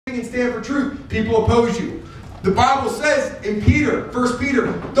and stand for truth, people oppose you. The Bible says in Peter, 1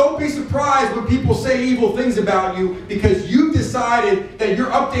 Peter, don't be surprised when people say evil things about you because you've decided that you're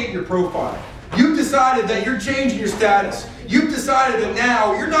updating your profile. You've decided that you're changing your status. You've decided that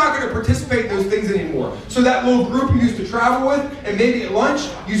now you're not going to participate in those things anymore. So that little group you used to travel with, and maybe at lunch,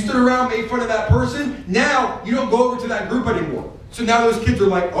 you stood around, made fun of that person. Now you don't go over to that group anymore. So now those kids are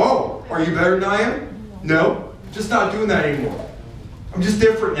like, oh, are you better than I am? No, just not doing that anymore. I'm just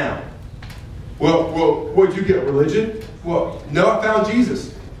different now. Well, what'd you get, religion? Well, no, I found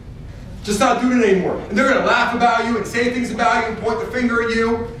Jesus. Just not doing it anymore. And they're going to laugh about you and say things about you and point the finger at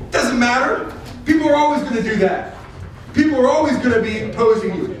you. It doesn't matter. People are always going to do that. People are always going to be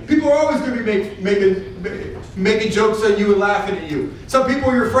opposing you. People are always going to be making jokes on you and laughing at you. Some people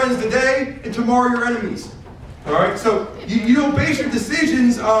are your friends today, and tomorrow your enemies. All right? So you don't base your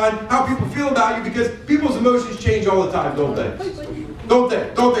decisions on how people feel about you because people's emotions change all the time, don't they? Don't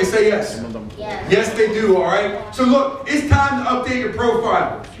they? Don't they? Say yes. Yes, they do, all right? So look, it's time to update your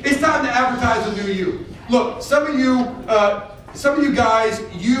profile. It's time to advertise a new you. Look, some of you guys,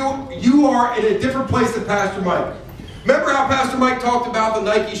 you are in a different place than Pastor Mike. Remember how Pastor Mike talked about the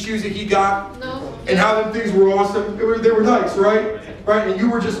Nike shoes that he got? No. And how them things were awesome? They were nice, right? Right? And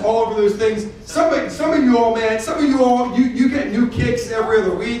you were just all over those things. Some of you all, man, you get new kicks every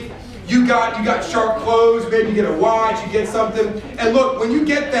other week. You got sharp clothes, maybe you get a watch, you get something. And look, when you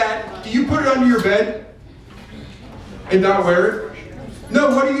get that, do you put it under your bed and not wear it? No,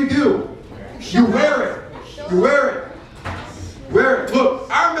 what do? You wear it. You wear it. Wear it. Look,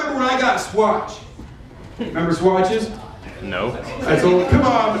 I remember when I got a Swatch. Remember Swatches? No. That's old. Come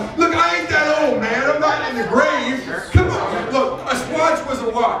on. Look, I ain't that old, man. I'm not in the grave. Come on. Look, a Swatch was a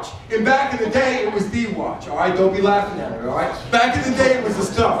watch. And back in the day, it was the watch. All right? Don't be laughing at it, all right? Back in the day, it was the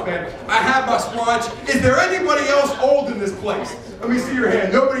stuff, man. I had my Swatch. Is there anybody else old in this place? Let me see your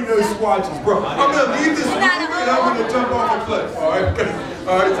hand. Nobody knows Swatches, bro. I'm going to leave this room and I'm going to jump off a cliff. All right?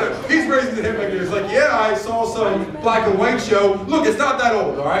 All right, so he's raising his hand like this. Like, yeah, I saw some black and white show. Look, it's not that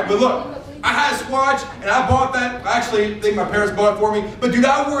old, all right? But look. I had a Swatch, and I bought that. Actually, I think my parents bought it for me. But dude,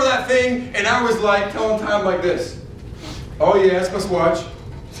 I wore that thing, and I was like telling time like this. Oh yeah, that's my Swatch.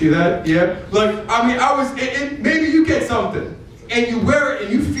 See that? Yeah. Like, I mean, I was. Maybe you get something, and you wear it,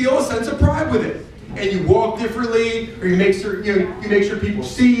 and you feel a sense of pride with it, and you walk differently, or you make sure you make sure people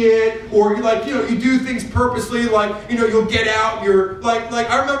see it, or you do things purposely, like you'll get out. You're like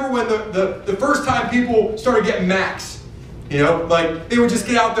I remember when the first time people started getting Macs. Like they would just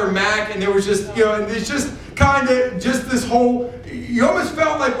get out their Mac and there was just, and it's just kind of just this whole, you almost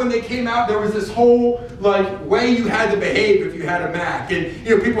felt like when they came out there was this whole like way you had to behave if you had a Mac. And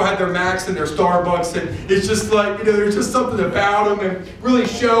people had their Macs and their Starbucks and it's just like, there's just something about them and really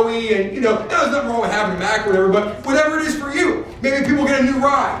showy and there's nothing wrong with having a Mac or whatever, but whatever it is for you. Maybe people get a new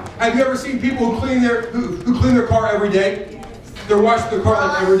ride. Have you ever seen people who clean their car every day? They're washing their car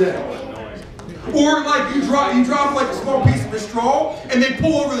like every day. Or like you drop like a small piece of a straw and they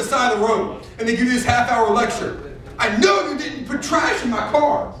pull over the side of the road and they give you this half-hour lecture. I know you didn't put trash in my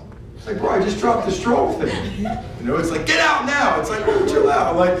car. It's like, bro, I just dropped the straw thing. It's like, get out now. It's like, oh, chill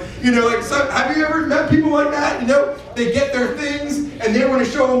out. Like, have you ever met people like that? They get their things and they want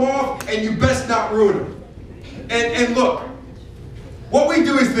to show them off and you best not ruin them. And look, what we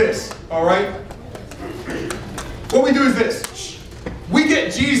do is this, all right? What we do is this. We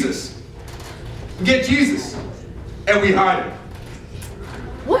get Jesus. We get Jesus, and we hide him.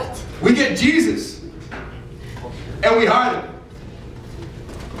 What? We get Jesus, and we hide him.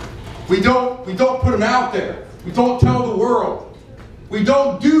 We don't put him out there. We don't tell the world. We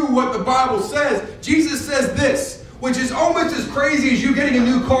don't do what the Bible says. Jesus says this, which is almost as crazy as you getting a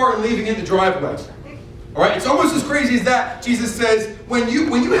new car and leaving it in the driveway. All right, it's almost as crazy as that. Jesus says, when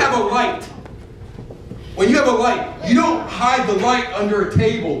you have a light, you don't hide the light under a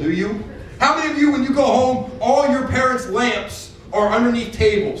table, do you? How many of you, when you go home, all your parents' lamps are underneath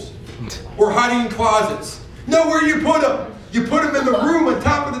tables or hiding in closets? No, where do you put them? You put them in the room on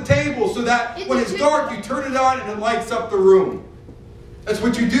top of the table so that when it's dark, you turn it on and it lights up the room. That's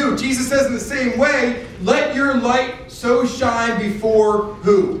what you do. Jesus says in the same way, let your light so shine before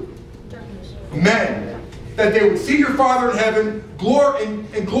who? Men. That they would see your Father in heaven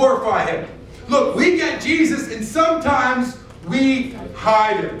and glorify him. Look, we get Jesus and sometimes we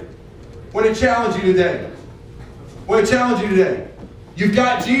hide him. I want to challenge you today. You've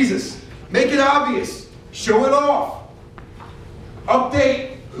got Jesus. Make it obvious. Show it off.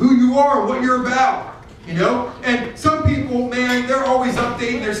 Update who you are and what you're about. And some people, man, they're always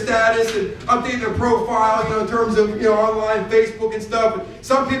updating their status and updating their profile, in terms of, online, Facebook and stuff.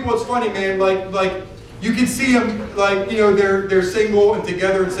 Some people, it's funny, man, like You can see them like, they're single and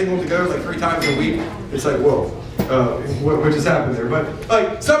together like 3 times a week. It's like, whoa, what just happened there? But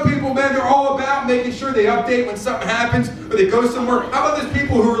like some people, man, they're all about making sure they update when something happens or they go somewhere. How about those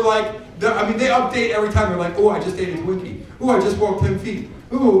people who are like, they update every time. They're like, oh, I just ate a Twinkie. Oh, I just walked 10 feet.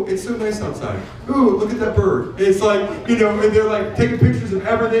 Ooh, it's so nice outside. Ooh, look at that bird. And it's like, and they're like taking pictures of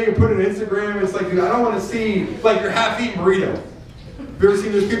everything and putting it on Instagram. It's like, dude, I don't want to see like your half-eaten burrito. Have you ever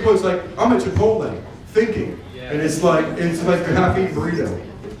seen those people? It's like, I'm at Chipotle thinking. And it's like your half-eaten burrito.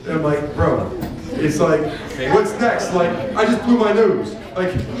 And I'm like, bro, it's like, what's next? Like, I just blew my nose.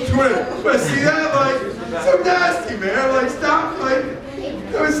 Like, you want to see that? Like, so nasty, man. Like, stop. Like,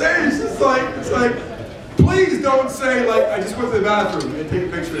 I'm saying, it's like, please don't say, like, I just went to the bathroom and take a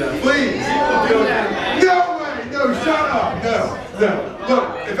picture of that. Please. No way. No, shut up. No.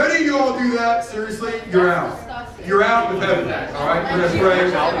 Look, if any of you all do that, seriously, you're out. You're out of heaven. All right? We're going to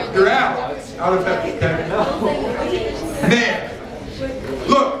pray. You're out. Out of heaven. Okay? Man.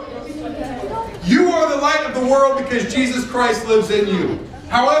 Look. You are the light of the world because Jesus Christ lives in you.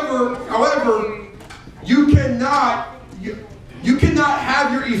 However, you cannot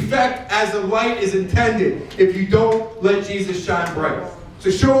have your effect as the light is intended if you don't let Jesus shine bright.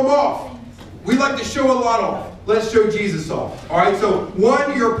 So show him off. We like to show a lot off. Let's show Jesus off. All right. So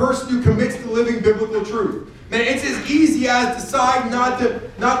 1, you're a person who commits to living biblical truth. Man, it's as easy as decide not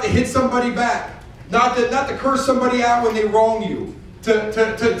to hit somebody back, not to curse somebody out when they wrong you.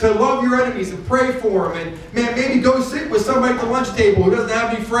 To love your enemies and pray for them, and man, maybe go sit with somebody at the lunch table who doesn't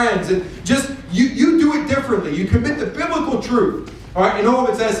have any friends, and just you do it differently. You commit to biblical truth, all right, in all of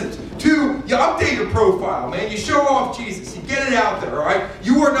its essence. 2, you update your profile, man. You show off Jesus. You get it out there, all right.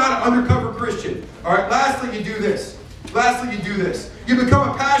 You are not an undercover Christian, all right. Lastly, you do this. You become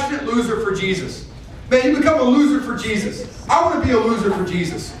a passionate loser for Jesus. Man, you become a loser for Jesus. I want to be a loser for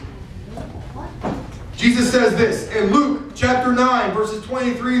Jesus. Jesus says this in Luke chapter 9, verses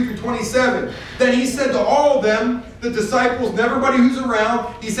 23 through 27. Then he said to all of them, the disciples and everybody who's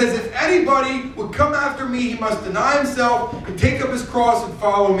around, he says, if anybody would come after me, he must deny himself and take up his cross and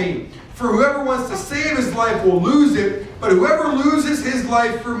follow me. For whoever wants to save his life will lose it, but whoever loses his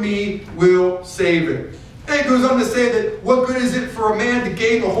life for me will save it. And it goes on to say that what good is it for a man to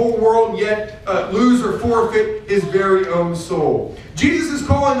gain the whole world and yet lose or forfeit his very own soul? Jesus is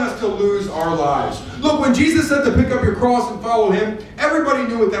calling us to lose our lives. Look, when Jesus said to pick up your cross and follow him, everybody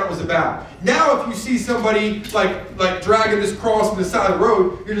knew what that was about. Now if you see somebody like dragging this cross on the side of the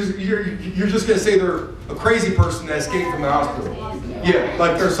road, you're just going to say they're a crazy person that escaped from the hospital. Yeah,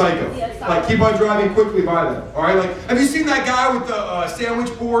 like they're psycho. Like keep on driving quickly by them. All right, like have you seen that guy with the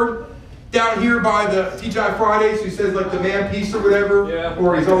sandwich board down here by the TGI Fridays who says like the man piece or whatever? Yeah.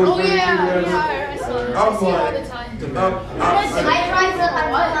 Or he's always whatever. I saw it. I see it all the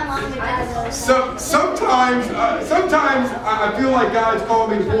time. Sometimes I feel like God's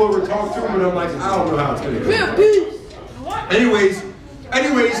calling me to pull over and talk to him, and I'm like, I don't know how it's going to go.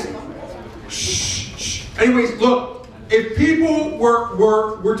 Anyways, look, if people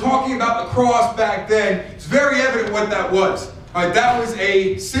were talking about the cross back then, it's very evident what that was. That was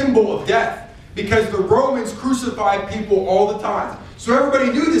a symbol of death because the Romans crucified people all the time. So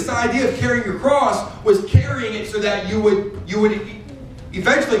everybody knew this idea of carrying your cross was carrying it so that you would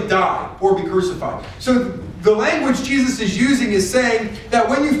eventually die or be crucified. So the language Jesus is using is saying that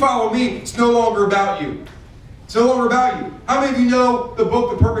when you follow me, it's no longer about you. It's no longer about you. How many of you know the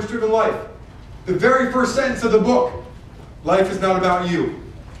book, The Purpose-Driven Life? The very first sentence of the book, life is not about you.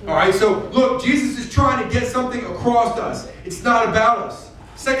 All right, so look, Jesus is trying to get something across to us. It's not about us.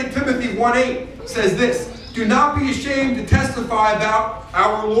 2 Timothy 1:8 says this, do not be ashamed to testify about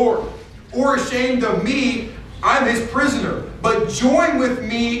our Lord, or ashamed of me, I'm his prisoner, but join with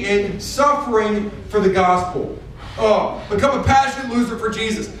me in suffering for the gospel. Oh, become a passionate loser for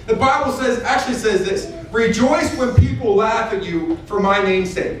Jesus. The Bible actually says this, rejoice when people laugh at you for my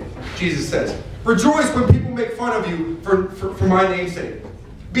name's sake, Jesus says. Rejoice when people make fun of you for my name's sake.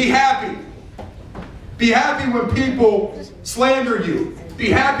 Be happy. Be happy when people slander you. Be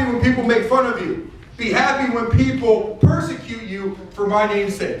happy when people make fun of you. Be happy when people persecute you for my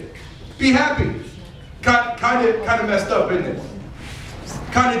name's sake. Be happy. Kind of messed up, isn't it?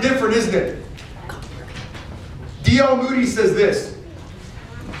 Kind of different, isn't it? D.L. Moody says this.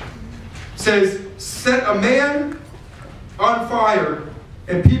 Says, set a man on fire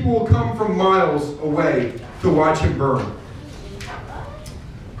and people will come from miles away to watch him burn.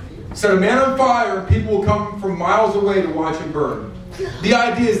 Set a man on fire and people will come from miles away to watch him burn. The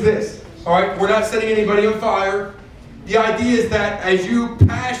idea is this, all right? We're not setting anybody on fire. The idea is that as you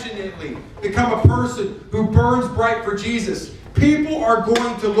passionately become a person who burns bright for Jesus, people are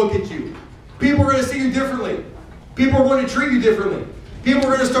going to look at you. People are going to see you differently. People are going to treat you differently. People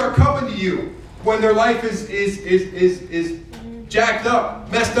are going to start coming to you when their life is jacked up,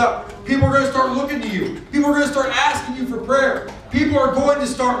 messed up. People are going to start looking to you. People are going to start asking you for prayer. People are going to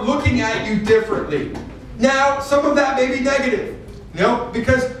start looking at you differently. Now, some of that may be negative. You know,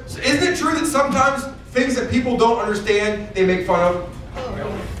 because isn't it true that sometimes things that people don't understand, they make fun of?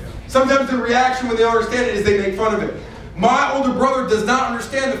 Sometimes the reaction when they don't understand it is they make fun of it. My older brother does not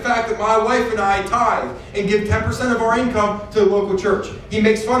understand the fact that my wife and I tithe and give 10% of our income to the local church. He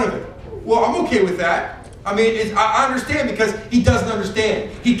makes fun of it. Well, I'm okay with that. I mean, I understand because he doesn't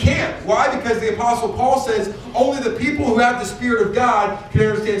understand. He can't. Why? Because the Apostle Paul says only the people who have the Spirit of God can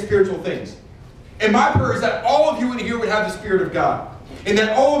understand spiritual things. And my prayer is that all of you in here would have the Spirit of God. And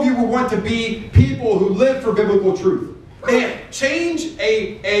that all of you will want to be people who live for biblical truth. Man, change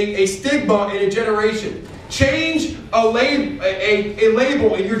a stigma in a generation. Change a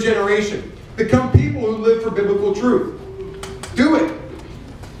label in your generation. Become people who live for biblical truth. Do it.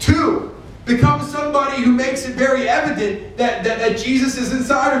 2, become somebody who makes it very evident that Jesus is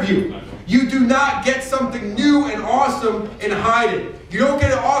inside of you. You do not get something new and awesome and hide it. You don't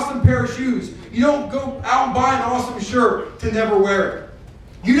get an awesome pair of shoes. You don't go out and buy an awesome shirt to never wear it.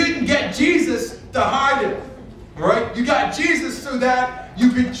 You didn't get Jesus to hide it. All right? You got Jesus so that you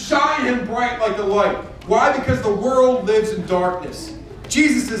could shine him bright like the light. Why? Because the world lives in darkness.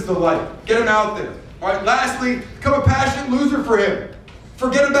 Jesus is the light. Get him out there. All right? Lastly, become a passionate loser for him.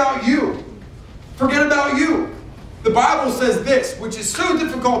 Forget about you. Forget about you. The Bible says this, which is so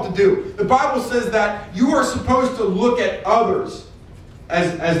difficult to do. The Bible says that you are supposed to look at others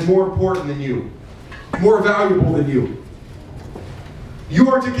as more important than you, more valuable than you. You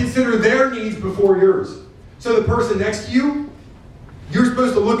are to consider their needs before yours. So the person next to you, you're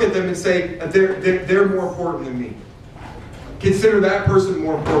supposed to look at them and say, they're more important than me. Consider that person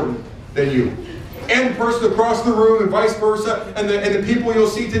more important than you. And the person across the room and vice versa, and the people you'll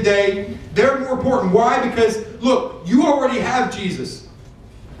see today, they're more important. Why? Because, look, you already have Jesus.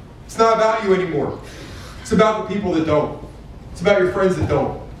 It's not about you anymore. It's about the people that don't. It's about your friends that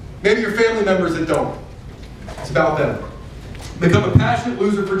don't. Maybe your family members that don't. It's about them. Become a passionate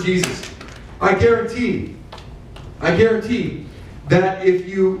loser for Jesus. I guarantee that if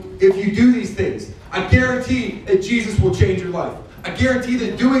you do these things, I guarantee that Jesus will change your life. I guarantee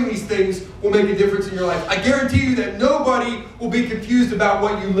that doing these things will make a difference in your life. I guarantee you that nobody will be confused about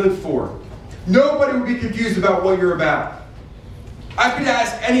what you live for. Nobody will be confused about what you're about. I could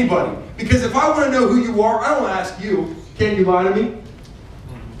ask anybody, because if I want to know who you are, I don't ask you. Can you lie to me?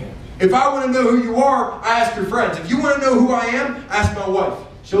 If I want to know who you are, I ask your friends. If you want to know who I am, ask my wife.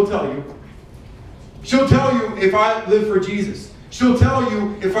 She'll tell you. She'll tell you if I live for Jesus. She'll tell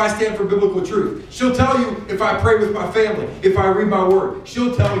you if I stand for biblical truth. She'll tell you if I pray with my family, if I read my word.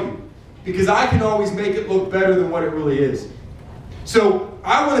 She'll tell you. Because I can always make it look better than what it really is. So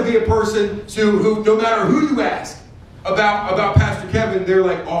I want to be a person who no matter who you ask about Pastor Kevin, they're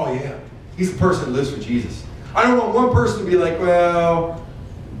like, oh yeah, he's the person that lives for Jesus. I don't want one person to be like, well,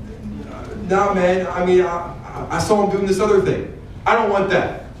 no man, I mean, I saw him doing this other thing. I don't want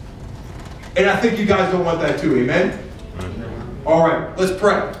that. And I think you guys don't want that too, amen? All right, let's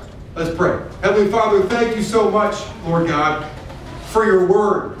pray. Let's pray. Heavenly Father, thank you so much, Lord God, for your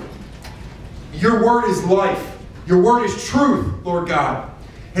word. Your word is life. Your word is truth, Lord God.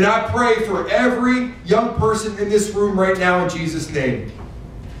 And I pray for every young person in this room right now in Jesus' name.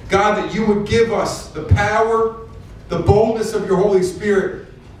 God, that you would give us the power, the boldness of your Holy Spirit,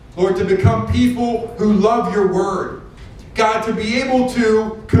 Lord, to become people who love your word. God, to be able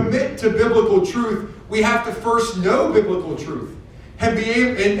to commit to biblical truth, we have to first know biblical truth. And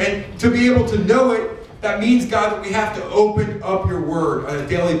to be able to know it, that means, God, that we have to open up your word on a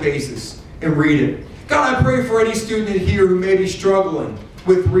daily basis and read it. God, I pray for any student in here who may be struggling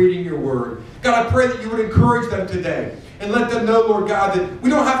with reading your word. God, I pray that you would encourage them today and let them know, Lord God, that we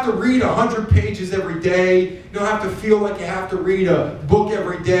don't have to read 100 pages every day. You don't have to feel like you have to read a book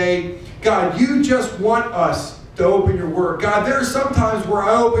every day. God, you just want us to open your word. God, there are some times where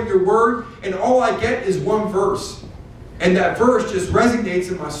I open your word and all I get is one verse. And that verse just resonates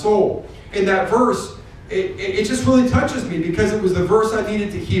in my soul. And that verse, it just really touches me because it was the verse I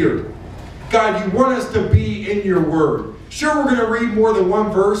needed to hear. God, you want us to be in your word. Sure, we're going to read more than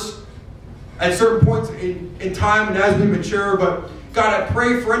one verse at certain points in time and as we mature, but God, I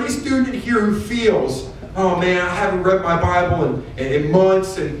pray for any student here who feels, oh man, I haven't read my Bible in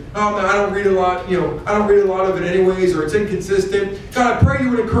months, and oh man, I don't read a lot, I don't read a lot of it anyways, or it's inconsistent. God, I pray you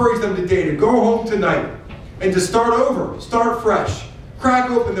would encourage them today to go home tonight and to start over, start fresh, crack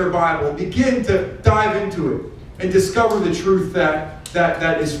open their Bible, begin to dive into it, and discover the truth that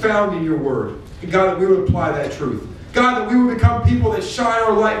that is found in your word. And God, that we would apply that truth. God, that we would become people that shine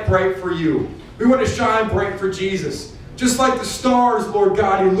our light bright for you. We want to shine bright for Jesus. Just like the stars, Lord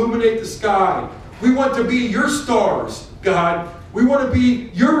God, illuminate the sky. We want to be your stars, God. We want to be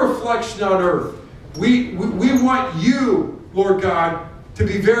your reflection on earth. We want you, Lord God, to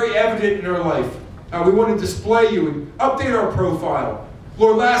be very evident in our life. We want to display you and update our profile.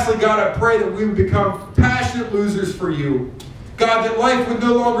 Lord, lastly, God, I pray that we would become passionate losers for you. God, that life would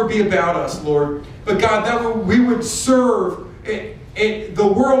no longer be about us, Lord. But God, that we would serve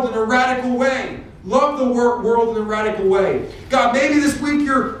the world in a radical way. Love the world in a radical way. God, maybe this week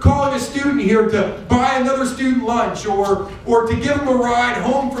you're calling a student here to buy another student lunch or to give them a ride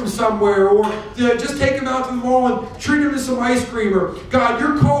home from somewhere or to just take them out to the mall and treat them to some ice cream. Or God,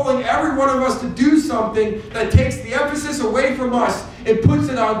 you're calling every one of us to do something that takes the emphasis away from us and puts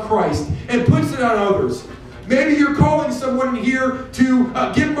it on Christ and puts it on others. Maybe you're calling someone here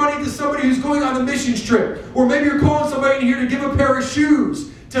to give money to somebody who's going on the missions trip. Or maybe you're calling somebody in here to give a pair of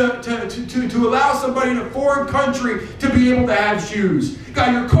shoes. To allow somebody in a foreign country to be able to have shoes.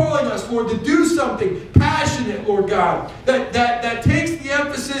 God, you're calling us, Lord, to do something passionate, Lord God, that takes the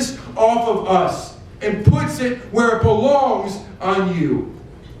emphasis off of us and puts it where it belongs on you.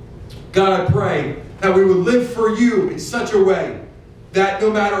 God, I pray that we would live for you in such a way that no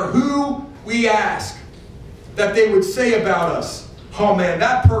matter who we ask, that they would say about us, oh man,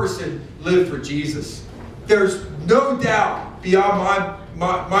 that person lived for Jesus. There's no doubt beyond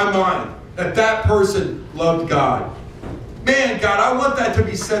my mind that person loved God. Man, God, I want that to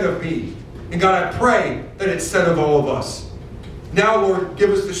be said of me. And God, I pray that it's said of all of us. Now, Lord, give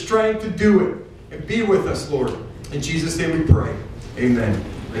us the strength to do it. And be with us, Lord. In Jesus' name we pray. Amen.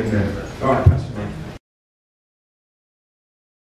 Amen. All right, Pastor.